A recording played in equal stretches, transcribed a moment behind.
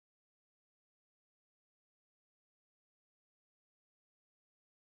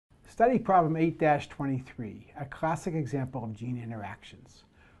Study problem 8-23, a classic example of gene interactions.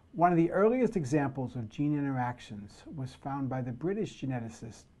 One of the earliest examples of gene interactions was found by the British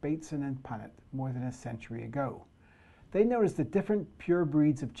geneticists Bateson and Punnett more than a century ago. They noticed that different pure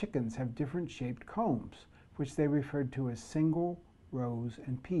breeds of chickens have different shaped combs, which they referred to as single, rose,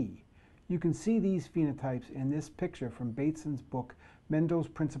 and pea. You can see these phenotypes in this picture from Bateson's book Mendel's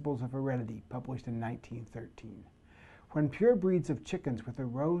Principles of Heredity, published in 1913. When pure breeds of chickens with a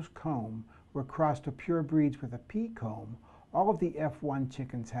rose comb were crossed to pure breeds with a pea comb, all of the F1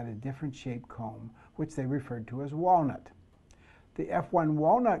 chickens had a different shaped comb, which they referred to as walnut. The F1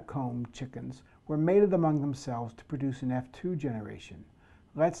 walnut comb chickens were mated among themselves to produce an F2 generation.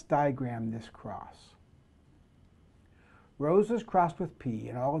 Let's diagram this cross. Rose is crossed with pea,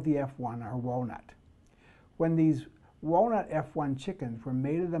 and all of the F1 are walnut. When these walnut F1 chickens were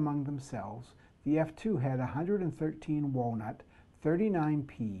mated among themselves, the F2 had 113 walnut, 39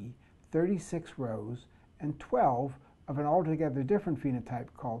 pea, 36 rose, and 12 of an altogether different phenotype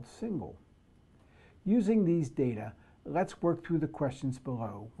called single. Using these data, let's work through the questions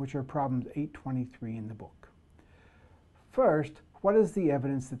below, which are problems 8-23 in the book. First, what is the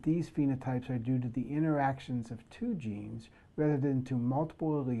evidence that these phenotypes are due to the interactions of two genes rather than to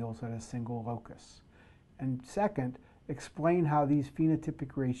multiple alleles at a single locus? And second, explain how these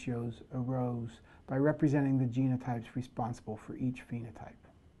phenotypic ratios arose by representing the genotypes responsible for each phenotype.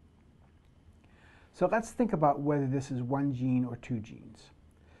 So let's think about whether this is one gene or two genes.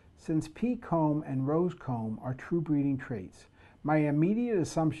 Since pea comb and rose comb are true breeding traits, my immediate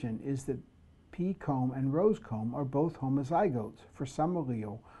assumption is that pea comb and rose comb are both homozygotes for some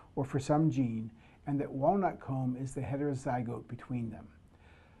allele or for some gene, and that walnut comb is the heterozygote between them.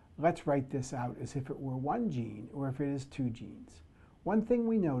 Let's write this out as if it were one gene or if it is two genes. One thing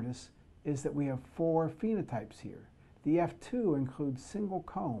we notice is that we have four phenotypes here. The F2 includes single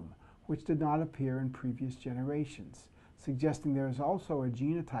comb, which did not appear in previous generations, suggesting there is also a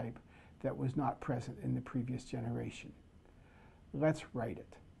genotype that was not present in the previous generation. Let's write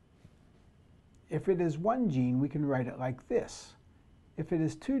it. If it is one gene, we can write it like this. If it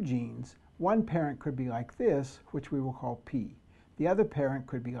is two genes, one parent could be like this, which we will call P. The other parent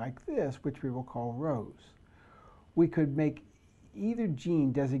could be like this, which we will call rose. We could make either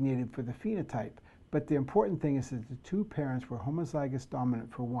gene designated for the phenotype, but the important thing is that the two parents were homozygous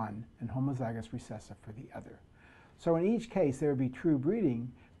dominant for one and homozygous recessive for the other. So in each case, there would be true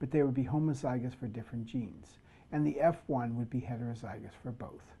breeding, but they would be homozygous for different genes, and the F1 would be heterozygous for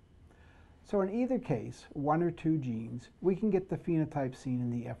both. So in either case, one or two genes, we can get the phenotype seen in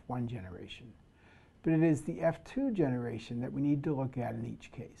the F1 generation. But it is the F2 generation that we need to look at in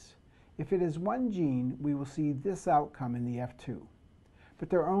each case. If it is one gene, we will see this outcome in the F2. But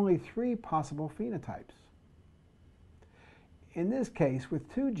there are only three possible phenotypes. In this case,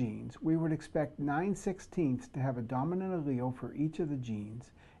 with two genes, we would expect 9/16 to have a dominant allele for each of the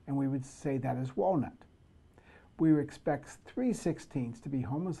genes, and we would say that is walnut. We would expect 3/16 to be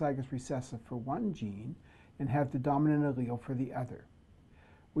homozygous recessive for one gene and have the dominant allele for the other.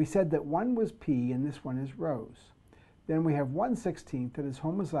 We said that one was P and this one is rose. Then we have 1/16 that is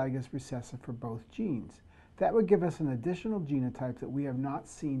homozygous recessive for both genes. That would give us an additional genotype that we have not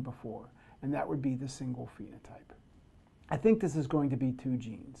seen before, and that would be the single phenotype. I think this is going to be two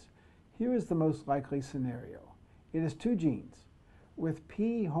genes. Here is the most likely scenario. It is two genes, with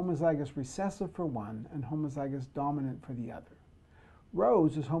P homozygous recessive for one and homozygous dominant for the other.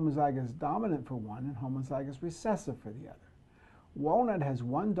 Rose is homozygous dominant for one and homozygous recessive for the other. Walnut has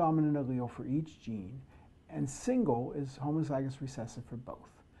one dominant allele for each gene, and single is homozygous recessive for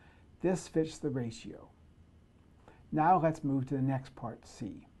both. This fits the ratio. Now let's move to the next part,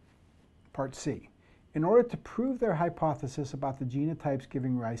 C. Part C. In order to prove their hypothesis about the genotypes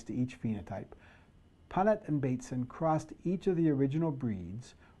giving rise to each phenotype, Punnett and Bateson crossed each of the original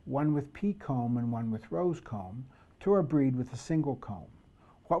breeds, one with pea comb and one with rose comb, to a breed with a single comb.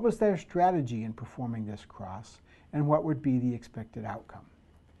 What was their strategy in performing this cross, and what would be the expected outcome?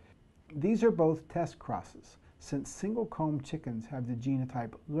 These are both test crosses, since single comb chickens have the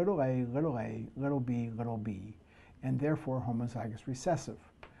genotype a, little b, and therefore homozygous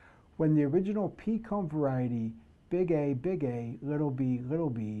recessive. When the original pea comb variety A, little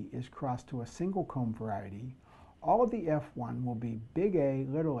b is crossed to a single comb variety, all of the F1 will be A,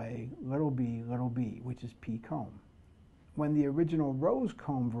 little b, which is pea comb. When the original rose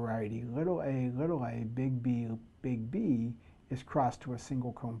comb variety a, big B is crossed to a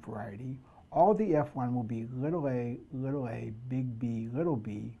single comb variety, all of the F1 will be a, big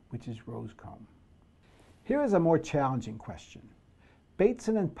B, which is rose comb. Here is a more challenging question.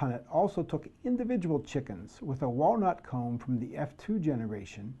 Bateson and Punnett also took individual chickens with a walnut comb from the F2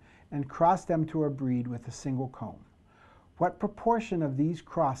 generation and crossed them to a breed with a single comb. What proportion of these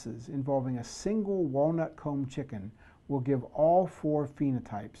crosses involving a single walnut comb chicken will give all 4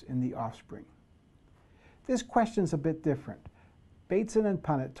 phenotypes in the offspring? This question's a bit different. Bateson and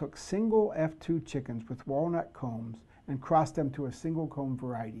Punnett took single F2 chickens with walnut combs and crossed them to a single comb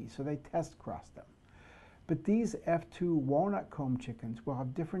variety, so they test crossed them. But these F2 walnut comb chickens will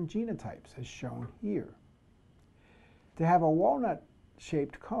have different genotypes, as shown here. To have a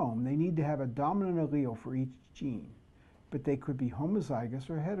walnut-shaped comb, they need to have a dominant allele for each gene, but they could be homozygous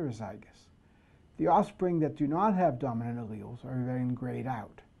or heterozygous. The offspring that do not have dominant alleles are then grayed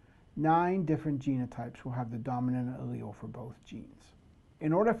out. 9 different genotypes will have the dominant allele for both genes.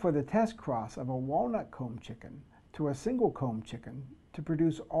 In order for the test cross of a walnut comb chicken to a single comb chicken to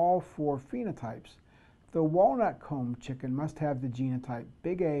produce all 4 phenotypes, the walnut comb chicken must have the genotype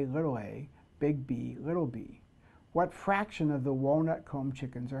big A, big B, little b. What fraction of the walnut comb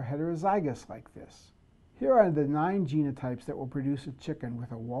chickens are heterozygous like this? Here are the 9 genotypes that will produce a chicken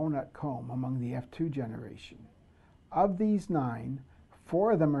with a walnut comb among the F2 generation. Of these 9,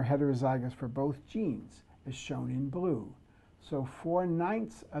 4 of them are heterozygous for both genes, as shown in blue. So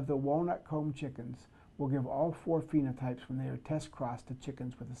 4/9 of the walnut comb chickens will give all 4 phenotypes when they are test crossed to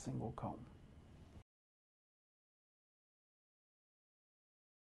chickens with a single comb.